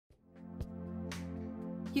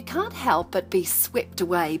You can't help but be swept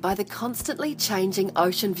away by the constantly changing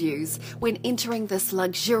ocean views when entering this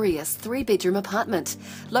luxurious 3-bedroom apartment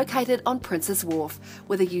located on Prince's Wharf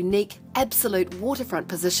with a unique, absolute waterfront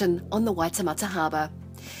position on the Waitemata Harbour.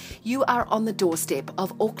 You are on the doorstep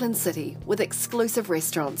of Auckland City with exclusive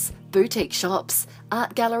restaurants, boutique shops,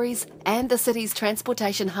 art galleries and the city's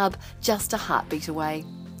transportation hub just a heartbeat away.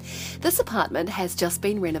 This apartment has just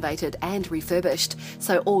been renovated and refurbished,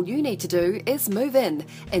 so all you need to do is move in,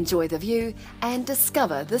 enjoy the view and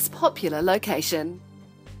discover this popular location.